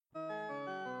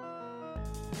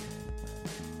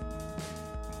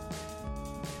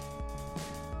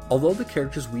Although the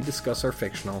characters we discuss are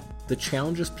fictional, the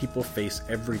challenges people face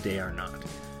every day are not.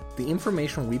 The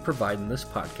information we provide in this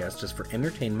podcast is for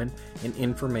entertainment and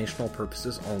informational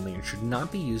purposes only and should not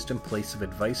be used in place of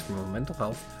advice from a mental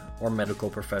health or medical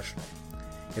professional.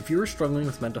 If you are struggling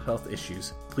with mental health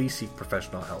issues, please seek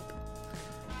professional help.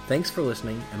 Thanks for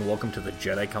listening, and welcome to the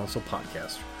Jedi Counsel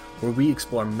podcast, where we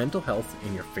explore mental health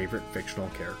in your favorite fictional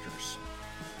characters.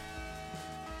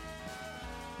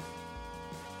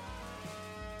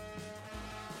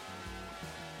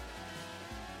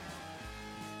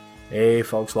 Hey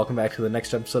folks, welcome back to the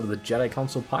next episode of the Jedi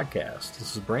Counsel podcast.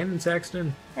 This is Brandon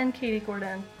Saxton. And Katie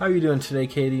Gordon. How are you doing today,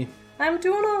 Katie? I'm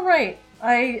doing alright.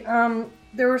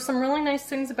 There were some really nice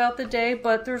things about the day,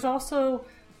 but there's also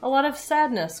a lot of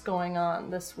sadness going on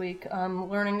this week.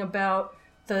 Learning about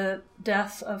the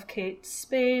death of Kate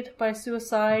Spade by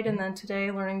suicide, and then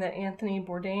today learning that Anthony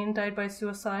Bourdain died by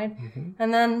suicide.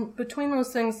 And then between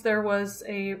those things, there was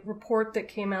a report that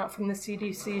came out from the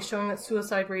CDC showing that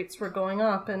suicide rates were going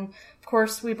up. And of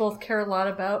course, we both care a lot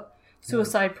about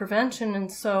suicide prevention,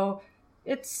 and so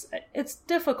it's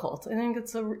difficult. I think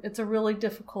it's a really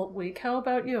difficult week. How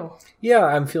about you? Yeah,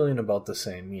 I'm feeling about the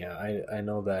same. Yeah, I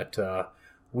know that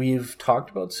we've talked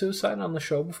about suicide on the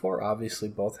show before. Obviously,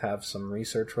 both have some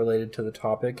research related to the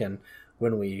topic, and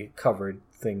when we covered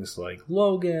things like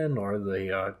Logan or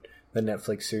the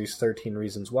Netflix series 13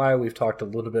 Reasons Why, we've talked a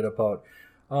little bit about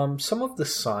some of the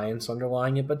science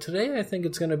underlying it. But today, I think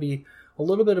it's going to be a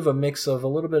little bit of a mix of a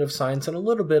little bit of science and a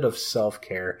little bit of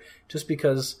self-care, just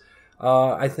because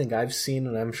I think I've seen,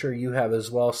 and I'm sure you have as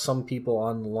well, some people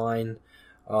online,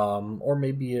 or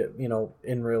maybe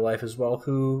in real life as well,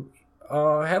 who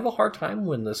have a hard time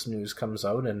when this news comes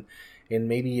out, and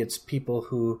maybe it's people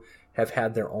who have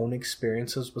had their own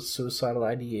experiences with suicidal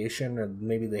ideation, or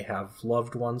maybe they have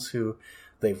loved ones who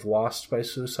they've lost by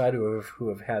suicide, who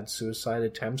have had suicide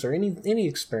attempts, or any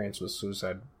experience with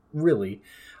suicide, really,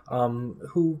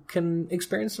 who can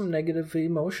experience some negative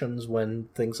emotions when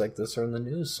things like this are in the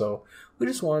news. So we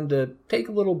just wanted to take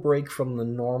a little break from the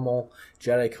normal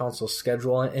Jedi Council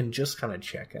schedule and just kind of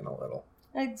check in a little.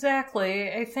 Exactly.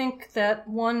 I think that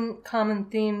one common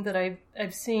theme that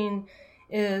I've seen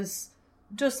is,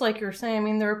 just like you're saying, I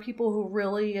mean, there are people who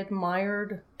really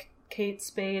admired Kate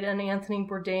Spade and Anthony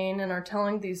Bourdain and are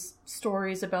telling these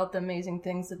stories about the amazing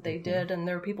things that they did, and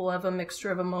there are people who have a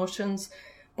mixture of emotions.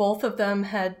 Both of them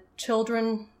had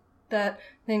children that,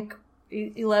 I think,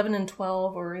 11 and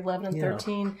 12 or 11 and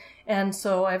 13. And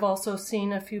so I've also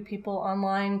seen a few people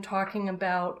online talking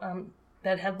about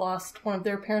that had lost one of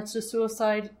their parents to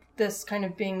suicide, this kind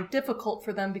of being difficult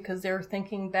for them because they're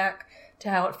thinking back to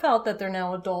how it felt that they're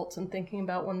now adults and thinking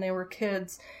about when they were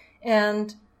kids.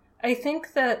 And I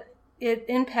think that it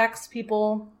impacts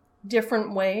people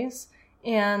different ways,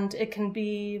 and it can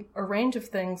be a range of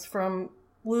things, from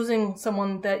losing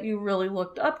someone that you really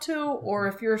looked up to, or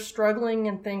if you're struggling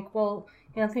and think, well,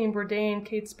 Anthony Bourdain,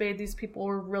 Kate Spade, these people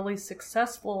were really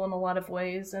successful in a lot of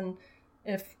ways, and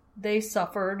if they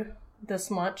suffered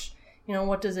this much,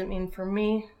 what does it mean for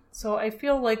me? So I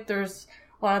feel like there's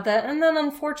a lot of that. And then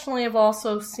unfortunately, I've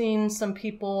also seen some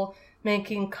people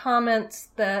making comments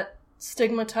that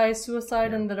stigmatize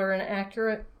suicide and that are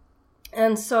inaccurate.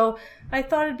 And so I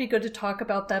thought it'd be good to talk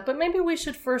about that. But maybe we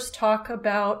should first talk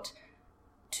about,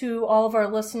 to all of our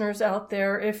listeners out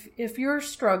there, if you're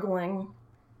struggling,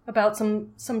 about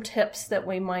some tips that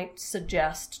we might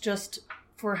suggest just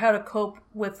for how to cope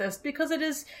with this, because it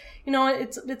is,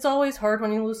 it's always hard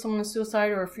when you lose someone to suicide,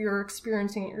 or if you're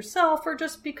experiencing it yourself, or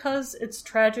just because it's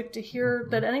tragic to hear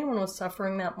that anyone was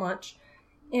suffering that much.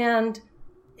 And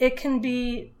it can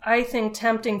be, I think,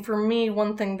 tempting. For me,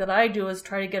 one thing that I do is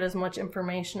try to get as much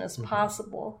information as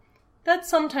possible. That's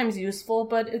sometimes useful,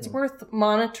 but it's worth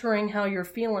monitoring how you're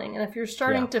feeling. And if you're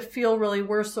starting to feel really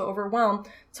worse or overwhelmed,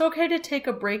 it's okay to take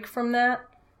a break from that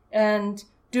and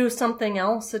do something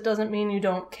else. It doesn't mean you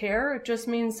don't care. It just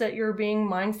means that you're being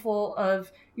mindful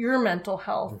of your mental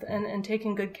health and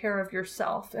taking good care of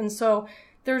yourself. And so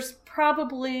there's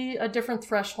probably a different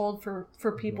threshold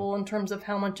for people in terms of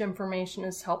how much information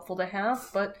is helpful to have.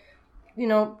 But,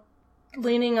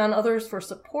 leaning on others for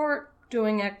support,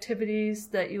 doing activities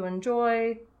that you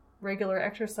enjoy, regular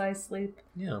exercise, sleep,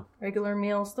 regular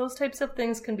meals, those types of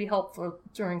things can be helpful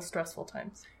during stressful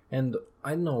times. And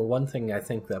I know one thing I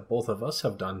think that both of us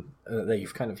have done, that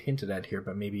you've kind of hinted at here,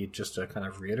 but maybe just to kind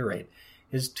of reiterate,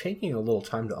 is taking a little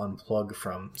time to unplug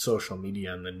from social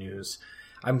media and the news.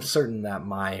 I'm certain that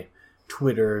my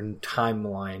Twitter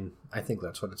timeline, I think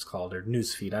that's what it's called, or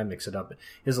newsfeed, I mix it up,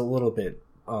 is a little bit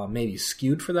maybe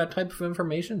skewed for that type of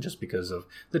information just because of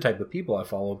the type of people I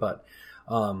follow. But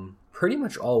pretty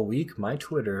much all week, my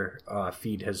Twitter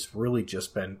feed has really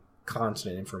just been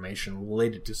constant information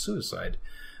related to suicide.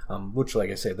 Which, like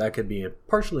I say, that could be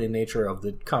partially in nature of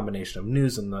the combination of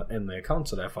news and the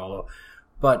accounts that I follow.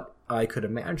 But I could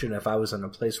imagine if I was in a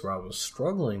place where I was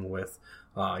struggling with,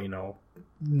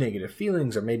 negative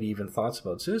feelings or maybe even thoughts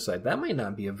about suicide, that might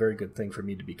not be a very good thing for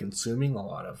me to be consuming a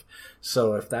lot of.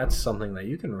 So if that's something that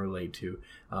you can relate to,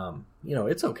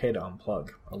 it's okay to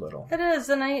unplug a little. It is,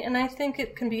 and I think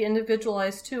it can be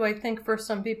individualized too. I think for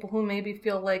some people who maybe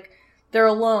feel like they're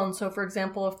alone. So, for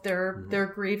example, if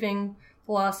they're grieving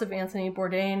the loss of Anthony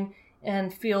Bourdain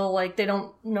and feel like they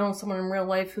don't know someone in real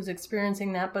life who's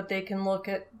experiencing that, but they can look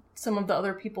at some of the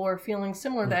other people who are feeling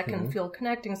similar, that can feel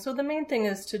connecting. So the main thing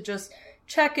is to just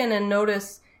check in and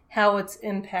notice how it's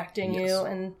impacting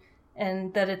you,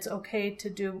 and that it's okay to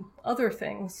do other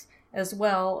things as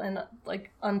well, and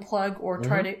like unplug or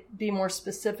try to be more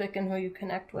specific in who you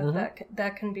connect with.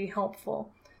 That can be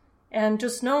helpful. And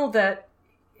just know that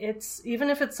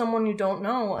even if it's someone you don't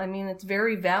know, I mean, it's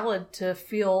very valid to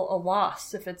feel a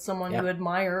loss if it's someone you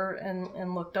admire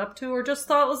and looked up to, or just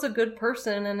thought was a good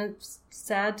person, and it's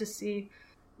sad to see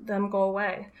them go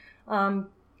away.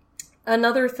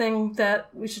 Another thing that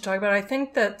we should talk about, I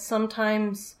think that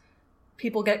sometimes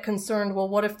people get concerned, well,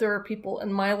 what if there are people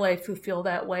in my life who feel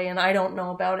that way and I don't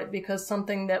know about it? Because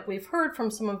something that we've heard from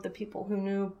some of the people who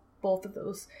knew both of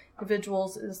those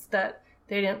individuals is that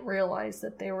they didn't realize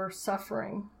that they were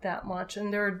suffering that much.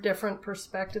 And there are different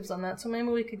perspectives on that. So maybe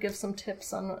we could give some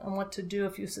tips on what to do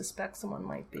if you suspect someone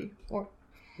might be.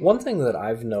 One thing that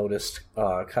I've noticed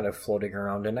kind of floating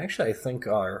around, and actually I think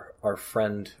our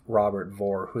friend Robert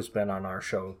Vore, who's been on our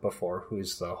show before,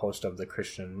 who's the host of the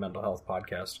Christian Mental Health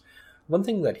Podcast, one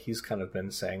thing that he's kind of been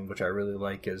saying, which I really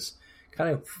like, is kind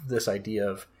of this idea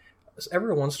of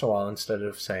every once in a while, instead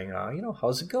of saying,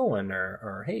 how's it going?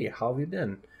 Or hey, how have you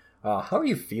been? How are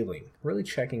you feeling? Really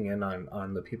checking in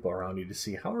on the people around you to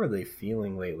see how are they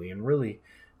feeling lately, and really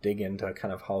dig into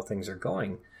kind of how things are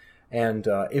going. And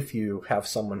if you have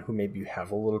someone who maybe you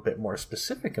have a little bit more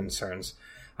specific concerns,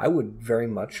 I would very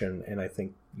much, and I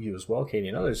think you as well, Katie,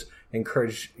 and others,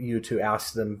 encourage you to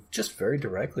ask them just very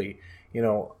directly,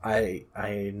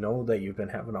 I know that you've been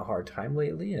having a hard time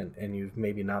lately, and you've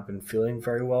maybe not been feeling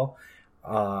very well.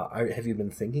 Have you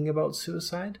been thinking about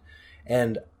suicide?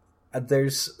 And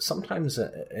there's sometimes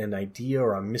an idea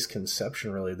or a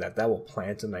misconception, really, that will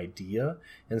plant an idea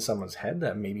in someone's head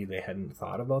that maybe they hadn't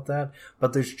thought about that,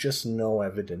 but there's just no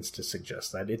evidence to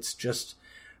suggest that. It's just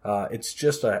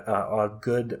a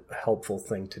good, helpful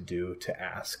thing to do, to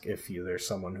ask if there's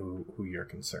someone who you're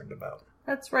concerned about.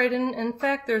 That's right. And in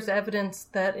fact, there's evidence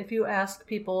that if you ask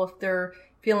people if they're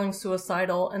feeling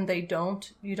suicidal and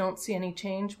you don't see any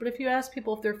change. But if you ask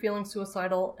people if they're feeling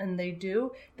suicidal and they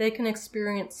do, they can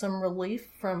experience some relief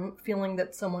from feeling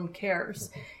that someone cares.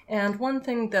 And one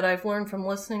thing that I've learned from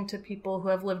listening to people who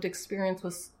have lived experience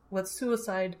with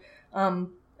suicide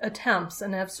attempts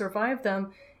and have survived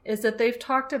them is that they've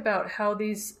talked about how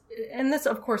these, and this,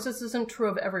 of course, this isn't true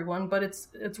of everyone, but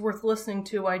it's worth listening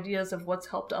to ideas of what's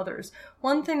helped others.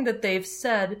 One thing that they've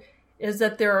said is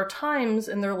that there are times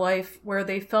in their life where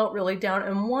they felt really down,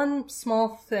 and one small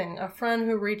thing, a friend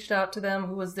who reached out to them,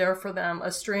 who was there for them,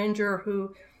 a stranger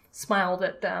who smiled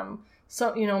at them,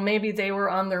 so maybe they were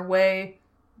on their way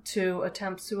to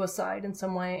attempt suicide in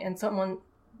some way, and someone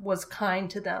was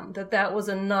kind to them, that was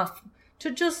enough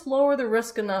to just lower the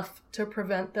risk enough to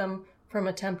prevent them from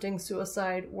attempting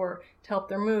suicide or to help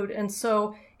their mood. And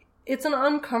so it's an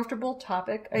uncomfortable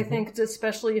topic, I think,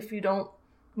 especially if you don't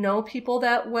know people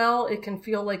that well. It can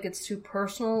feel like it's too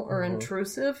personal or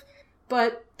intrusive,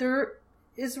 but there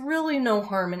is really no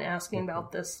harm in asking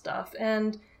about this stuff.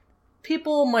 And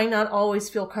people might not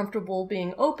always feel comfortable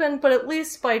being open, but at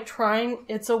least by trying,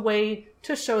 it's a way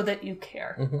to show that you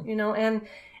care,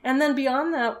 and then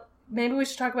beyond that, maybe we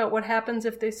should talk about what happens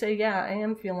if they say, yeah, I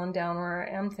am feeling down, or I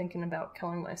am thinking about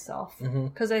killing myself.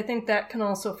 Because I think that can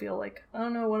also feel like, oh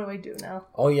no, what do I do now?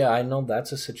 Oh yeah, I know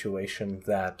that's a situation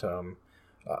that,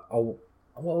 it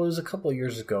was a couple of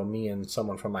years ago, me and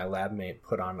someone from my lab mate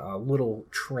put on a little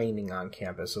training on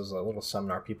campus. It was a little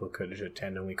seminar people could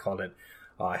attend, and we called it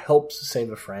Helps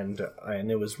Save a Friend.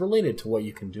 And it was related to what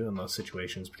you can do in those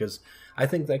situations, because I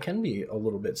think that can be a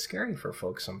little bit scary for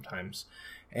folks sometimes.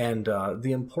 And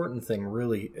the important thing,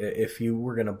 really, if you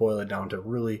were going to boil it down to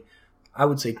really, I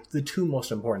would say the two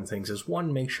most important things is,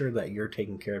 one, make sure that you're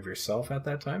taking care of yourself at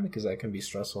that time, because that can be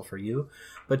stressful for you.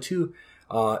 But two,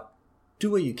 do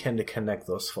what you can to connect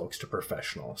those folks to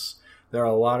professionals. there are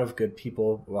a lot of good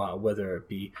people, whether it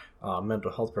be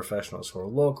mental health professionals who are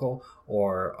local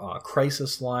or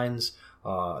crisis lines.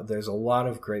 There's a lot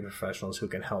of great professionals who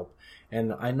can help.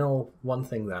 And I know one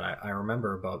thing that I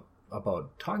remember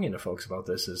about talking to folks about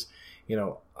this is,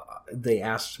 they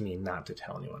asked me not to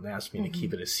tell anyone. They asked me to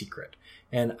keep it a secret.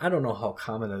 And I don't know how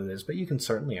common it is, but you can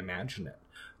certainly imagine it,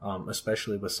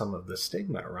 especially with some of the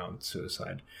stigma around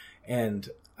suicide. And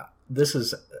this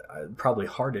is probably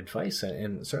hard advice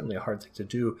and certainly a hard thing to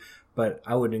do, but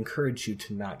I would encourage you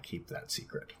to not keep that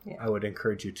secret. Yeah. I would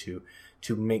encourage you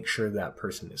to make sure that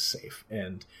person is safe.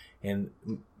 And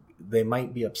they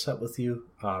might be upset with you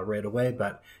right away,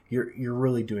 but you're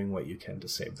really doing what you can to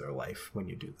save their life when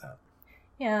you do that.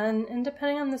 Yeah, and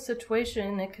depending on the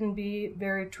situation, it can be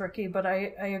very tricky, but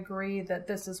I agree that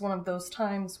this is one of those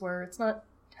times where it's not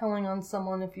telling on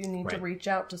someone if you need to reach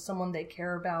out to someone they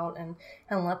care about and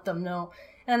let them know.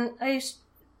 And I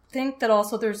think that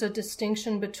also there's a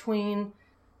distinction between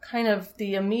kind of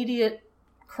the immediate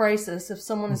crisis, if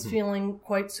someone is feeling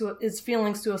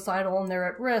suicidal and they're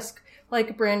at risk,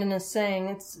 like Brandon is saying,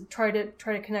 it's try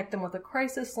to connect them with a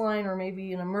crisis line or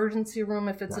maybe an emergency room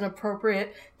if it's an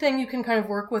appropriate thing. You can kind of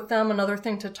work with them. Another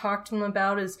thing to talk to them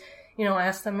about is,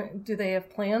 ask them, do they have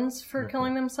plans for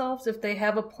killing themselves? If they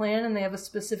have a plan and they have a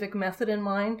specific method in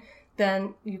mind,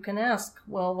 then you can ask,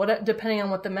 well, depending on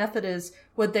what the method is,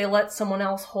 would they let someone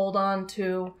else hold on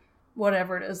to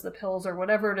whatever it is, the pills or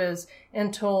whatever it is,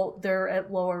 until they're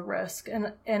at lower risk?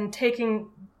 And taking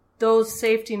those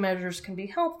safety measures can be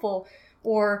helpful.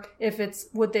 Or if it's,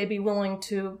 would they be willing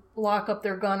to lock up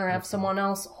their gun or have someone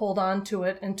else hold on to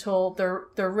it until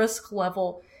their risk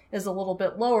level is a little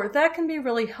bit lower? That can be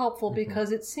really helpful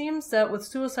because it seems that with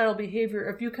suicidal behavior,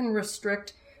 if you can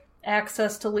restrict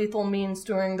access to lethal means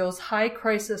during those high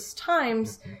crisis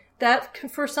times, that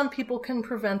for some people can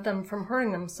prevent them from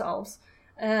hurting themselves.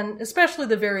 And especially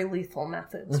the very lethal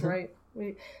methods, right?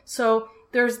 So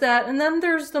there's that. And then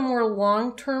there's the more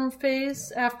long-term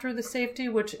phase after the safety,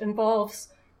 which involves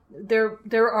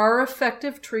there are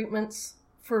effective treatments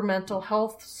for mental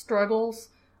health struggles.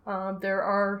 There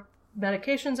are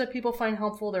medications that people find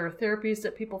helpful. There are therapies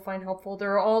that people find helpful.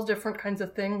 There are all different kinds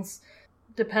of things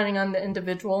depending on the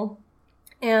individual.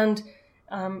 And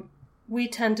we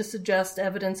tend to suggest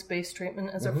evidence-based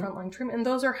treatment as a frontline treatment, and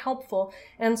those are helpful.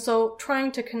 And so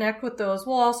trying to connect with those,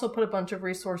 we'll also put a bunch of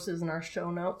resources in our show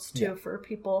notes, too, for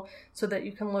people so that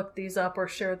you can look these up or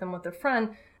share them with a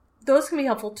friend. Those can be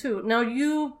helpful, too. Now,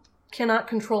 you cannot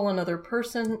control another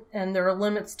person, and there are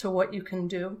limits to what you can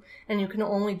do, and you can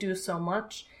only do so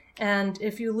much. And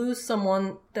if you lose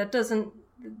someone, that doesn't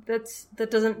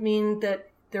mean that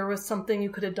there was something you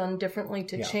could have done differently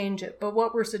to change it. But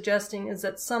what we're suggesting is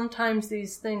that sometimes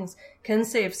these things can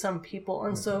save some people,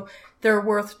 and so they're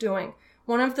worth doing.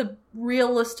 One of the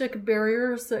realistic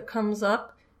barriers that comes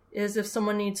up is if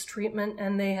someone needs treatment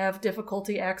and they have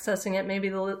difficulty accessing it. Maybe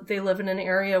they live in an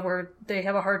area where they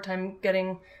have a hard time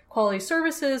getting quality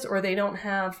services, or they don't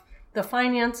have the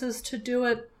finances to do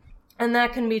it. And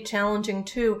that can be challenging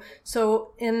too.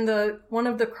 So in one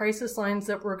of the crisis lines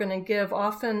that we're going to give,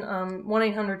 often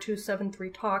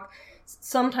 1-800-273-TALK,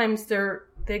 sometimes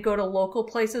they go to local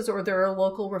places or there are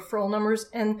local referral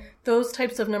numbers, and those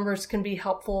types of numbers can be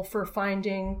helpful for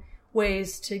finding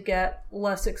ways to get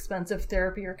less expensive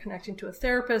therapy or connecting to a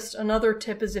therapist. Another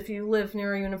tip is if you live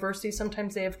near a university,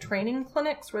 sometimes they have training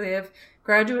clinics where they have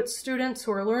graduate students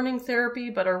who are learning therapy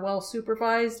but are well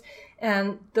supervised,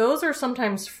 and those are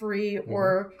sometimes free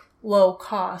or low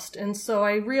cost. And so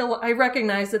I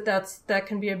recognize that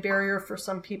can be a barrier for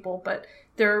some people, but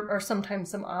there are sometimes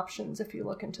some options if you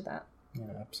look into that. Yeah,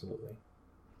 absolutely.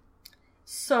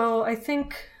 So I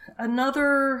think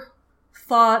another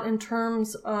thought in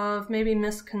terms of maybe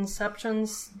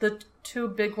misconceptions, the two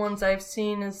big ones I've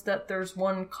seen is that there's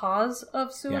one cause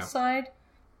of suicide.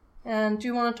 And do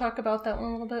you want to talk about that one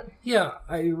a little bit? Yeah,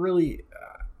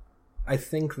 I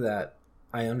think that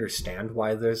I understand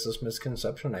why there's this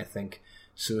misconception. I think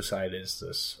suicide is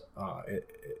this,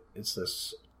 it's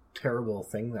this terrible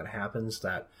thing that happens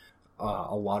that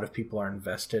a lot of people are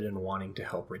invested in wanting to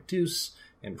help reduce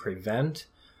and prevent.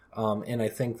 And I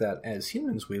think that as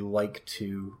humans, we like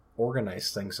to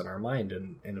organize things in our mind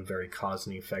in a very cause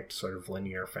and effect sort of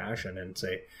linear fashion and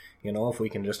say, if we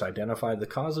can just identify the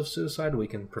cause of suicide, we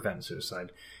can prevent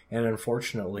suicide. And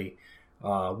unfortunately,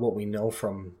 what we know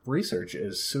from research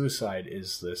is suicide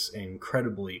is this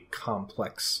incredibly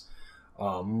complex,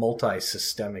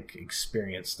 multi-systemic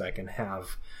experience that can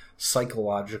have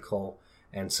psychological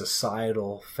and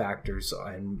societal factors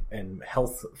and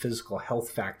physical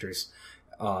health factors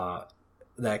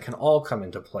that can all come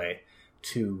into play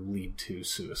to lead to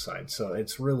suicide. So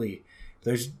it's really,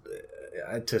 there's,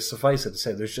 to suffice it to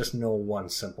say, there's just no one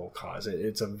simple cause.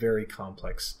 It's a very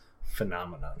complex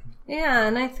phenomenon. Yeah,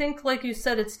 and I think, like you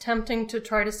said, it's tempting to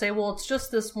try to say, well, it's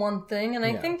just this one thing. And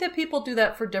I think that people do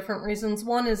that for different reasons.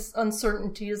 One is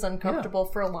uncertainty is uncomfortable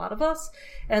for a lot of us.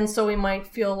 And so we might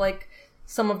feel like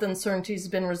some of the uncertainty has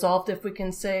been resolved if we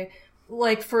can say,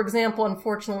 like, for example,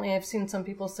 unfortunately, I've seen some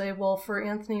people say, well, for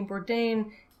Anthony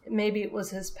Bourdain, maybe it was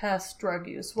his past drug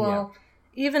use. Well,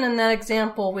 even in that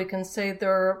example, we can say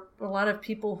there are a lot of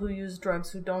people who use drugs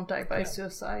who don't die by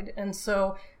suicide. And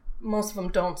so most of them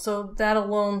don't. So that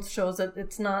alone shows that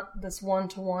it's not this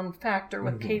one-to-one factor.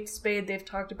 With Kate Spade, they've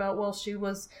talked about, well, she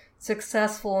was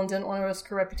successful and didn't want to risk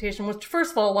her reputation, which,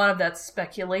 first of all, a lot of that's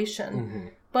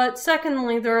speculation. But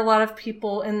secondly, there are a lot of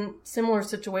people in similar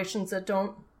situations that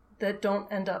don't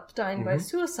end up dying by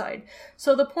suicide.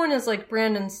 So the point is, like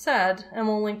Brandon said, and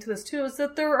we'll link to this too, is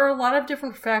that there are a lot of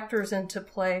different factors into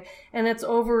play, and it's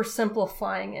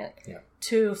oversimplifying it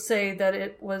to say that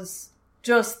it was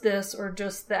just this or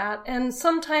just that. And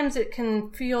sometimes it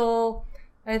can feel,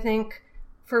 I think,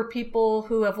 for people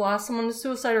who have lost someone to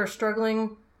suicide or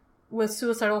struggling with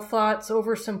suicidal thoughts,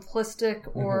 oversimplistic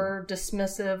or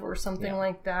dismissive or something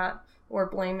like that, or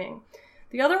blaming.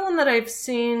 The other one that I've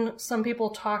seen some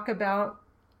people talk about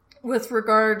with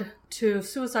regard to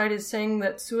suicide is saying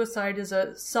that suicide is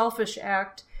a selfish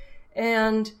act.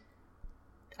 And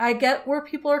I get where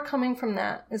people are coming from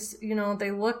that. Is, you know, they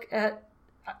look at,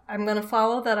 I'm going to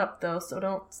follow that up though, so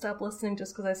don't stop listening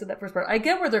just because I said that first part. I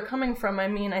get where they're coming from. I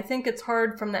mean, I think it's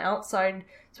hard from the outside,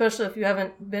 especially if you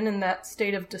haven't been in that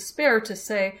state of despair, to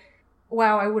say,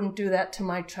 wow, I wouldn't do that to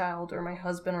my child or my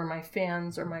husband or my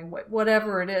fans or my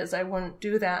whatever it is. I wouldn't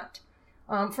do that.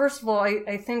 First of all,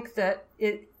 I think that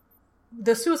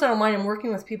the suicidal mind and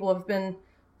working with people who have been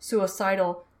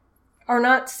suicidal are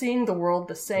not seeing the world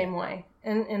the same way.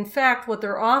 And in fact, what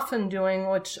they're often doing,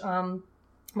 which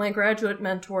my graduate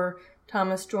mentor,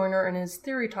 Thomas Joyner, in his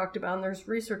theory talked about, and there's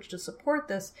research to support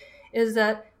this, is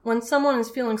that when someone is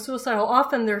feeling suicidal,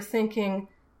 often they're thinking,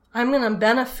 I'm going to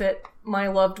benefit my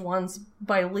loved ones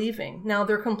by leaving. Now,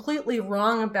 they're completely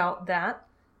wrong about that,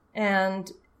 and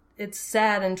it's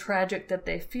sad and tragic that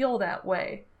they feel that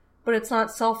way. But it's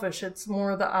not selfish. It's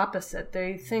more the opposite.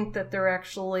 They think that they're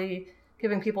actually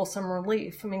giving people some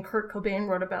relief. I mean, Kurt Cobain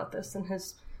wrote about this in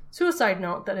his suicide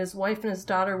note, that his wife and his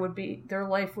daughter their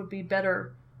life would be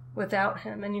better without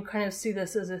him. And you kind of see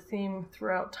this as a theme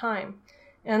throughout time.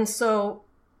 And so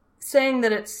saying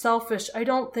that it's selfish, I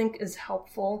don't think is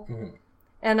helpful.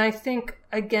 And I think,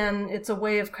 again, it's a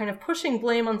way of kind of pushing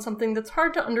blame on something that's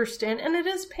hard to understand. And it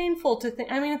is painful to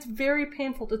think, I mean, it's very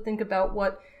painful to think about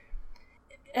what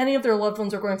any of their loved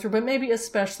ones are going through, but maybe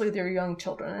especially their young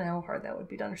children and how hard that would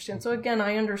be to understand. So again,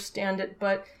 I understand it,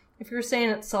 but if you're saying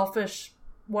it's selfish,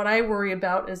 what I worry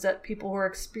about is that people who are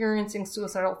experiencing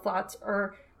suicidal thoughts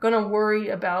are going to worry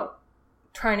about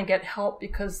trying to get help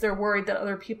because they're worried that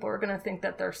other people are going to think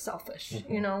that they're selfish,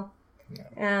 you know?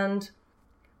 And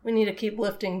we need to keep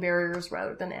lifting barriers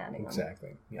rather than adding them.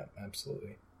 Exactly. Yeah,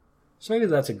 absolutely. So maybe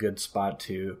that's a good spot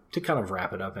to kind of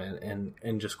wrap it up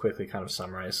and just quickly kind of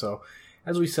summarize. So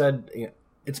as we said,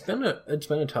 it's been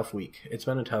a tough week. It's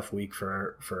been a tough week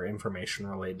for information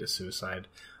related to suicide.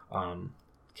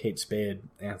 Kate Spade,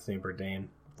 Anthony Bourdain,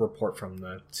 report from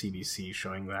the CDC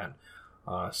showing that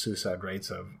suicide rates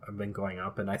have been going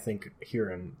up. And I think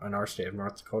here in our state of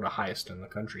North Dakota, highest in the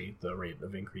country, the rate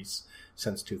of increase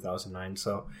since 2009.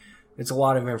 So it's a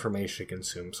lot of information to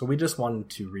consume. So we just wanted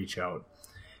to reach out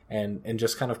and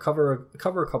just kind of cover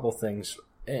a couple things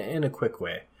in a quick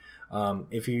way.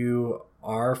 If you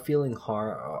are feeling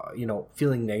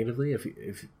feeling negatively,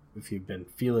 if you've been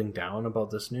feeling down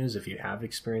about this news, if you have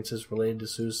experiences related to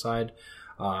suicide,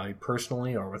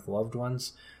 personally or with loved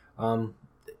ones,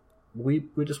 we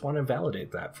just want to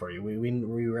validate that for you.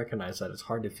 We recognize that it's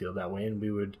hard to feel that way, and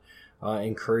we would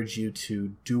encourage you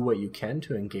to do what you can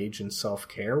to engage in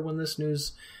self-care when this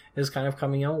news is kind of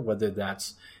coming out, whether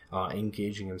that's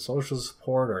engaging in social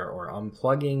support or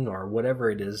unplugging or whatever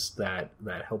it is that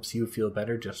helps you feel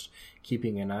better, just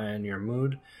keeping an eye on your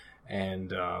mood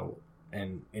and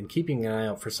keeping an eye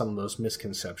out for some of those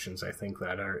misconceptions, I think,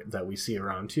 that we see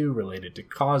around too, related to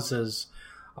causes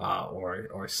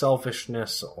or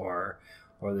selfishness or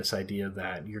this idea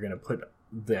that you're going to put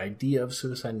the idea of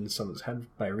suicide in someone's head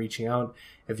by reaching out.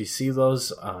 If you see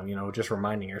those, just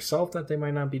reminding yourself that they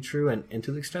might not be true, and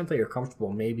to the extent that you're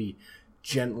comfortable, maybe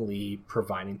gently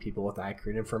providing people with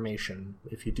accurate information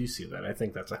if you do see that. I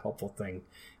think that's a helpful thing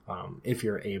if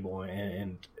you're able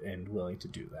and willing to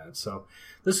do that. So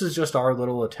this is just our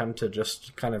little attempt to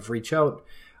just kind of reach out,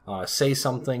 say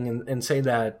something, and say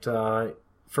that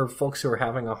for folks who are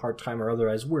having a hard time or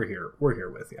otherwise, we're here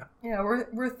with you. Yeah,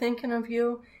 we're thinking of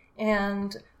you,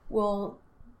 and we'll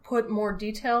put more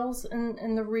details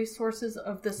in the resources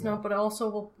of this note, but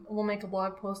also we'll make a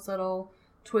blog post that I'll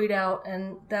tweet out,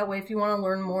 and that way if you want to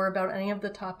learn more about any of the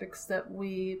topics that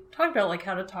we talked about, like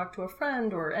how to talk to a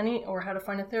friend or how to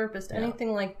find a therapist,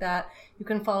 anything like that, you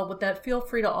can follow up with that. Feel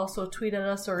free to also tweet at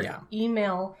us or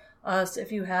email us if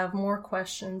you have more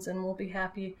questions, and we'll be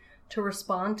happy to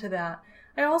respond to that.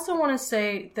 I also want to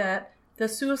say that the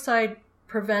suicide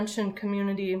prevention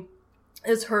community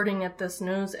is hurting at this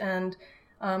news, and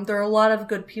there are a lot of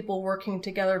good people working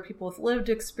together, people with lived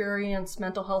experience,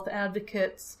 mental health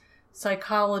advocates,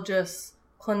 psychologists,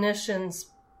 clinicians,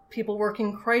 people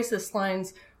working crisis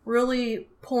lines, really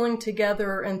pulling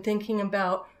together and thinking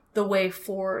about the way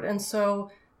forward. And so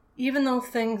even though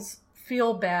things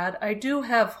feel bad, I do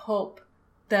have hope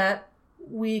that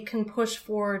we can push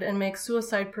forward and make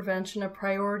suicide prevention a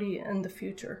priority in the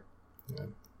future.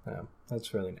 Yeah,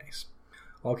 that's really nice.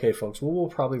 Okay, folks, we'll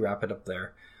probably wrap it up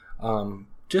there.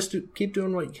 Just to keep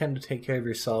doing what you can to take care of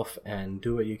yourself, and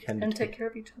do what you can to take care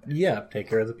of each other. Yeah, take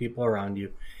care of the people around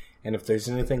you. And if there's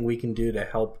anything we can do to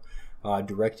help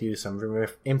direct you to some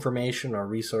information or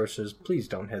resources, please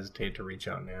don't hesitate to reach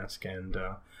out and ask. And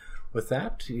with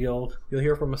that, you'll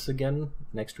hear from us again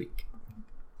next week.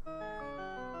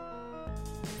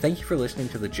 Thank you for listening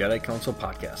to the Jedi Counsel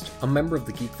podcast, a member of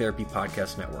the Geek Therapy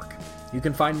Podcast Network. You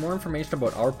can find more information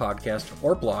about our podcast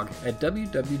or blog at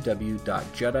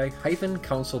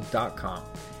www.jedi-counsel.com.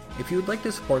 If you would like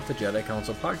to support the Jedi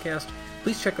Counsel podcast,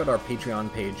 please check out our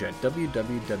Patreon page at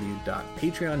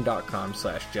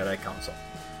www.patreon.com/JediCounsel.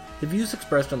 The views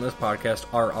expressed on this podcast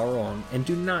are our own and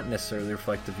do not necessarily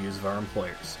reflect the views of our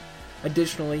employers.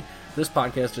 Additionally, this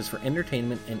podcast is for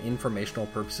entertainment and informational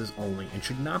purposes only and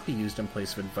should not be used in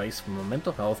place of advice from a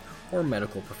mental health or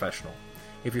medical professional.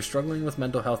 If you're struggling with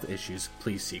mental health issues,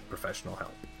 please seek professional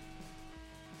help.